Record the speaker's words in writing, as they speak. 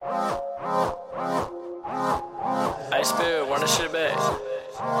Alright, Spirit, run this shit back.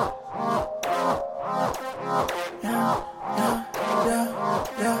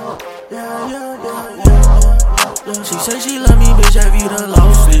 She say she love me, bitch, have you done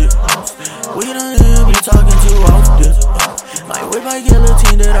lost it? We done be talking too often. My whip, I get a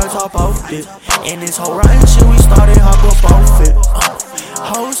team that I top off it. And this whole rotten shit, we started hop up off it.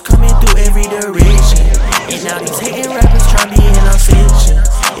 Hoes coming through every direction. And now these hating rappers tryna be in our section.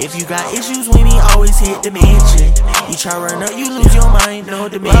 If you got issues with me, always hit Dementia. You try run up, you lose your mind, no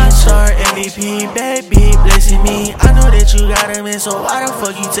Dementia. Star MVP, baby, blessing me. I know that you got him in, so why the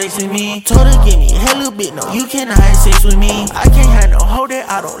fuck you texting me? Told her give me a hell of a bit, no, you cannot have sex with me. I can't have no hoe that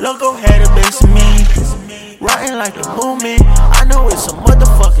I don't love, go have the best of me. Rotten like the movement. I know it's some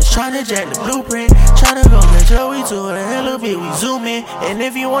motherfuckers tryna jack the blueprint. Tryna go get Joey to a hell of a bit, we zoom in. And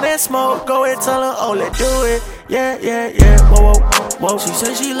if you want that smoke, go ahead, tell her, oh, let's do it. Yeah, whoa, whoa. She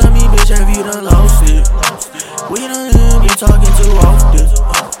said she love me, bitch, have you done lost it? We done be talking too often.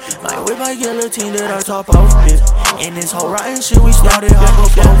 My whip, I get a team that I top off it. And this whole rotten shit, we started hop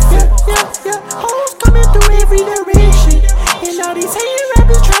up off it. Hoes coming through every direction. And all these hating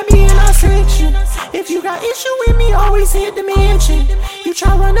rappers try be in our section. If you got issue with me, always hit Dementia. You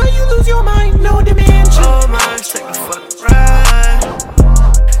try run out, you lose your mind, no Dementia. Oh my, take a fucking ride.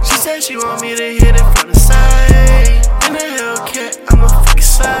 She said she want me to hit it from the side. In the Hellcat, I'm a fucking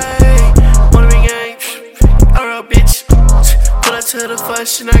side. Wanna be gang, a real bitch. Pull up to the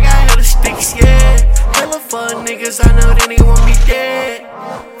fuss and I got hella sticks, yeah. Hella fun niggas, I know they nigga want me dead.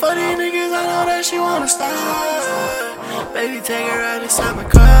 For these niggas, I know that she wanna start. Baby, take her right inside my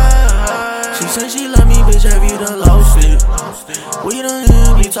car. She said she love me, bitch, have you done lost it? We done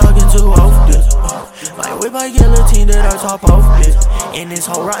be talking too often. My whip, I get a team that I top off it. And this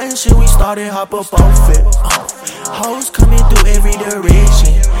whole rotten shit, we started hop up off it. Hoes coming through every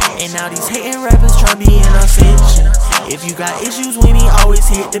direction. And now these hating rappers tryna be in our section. If you got issues with me, always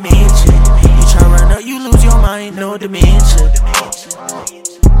hit Dementia. You try run up, you lose your mind, no Dementia.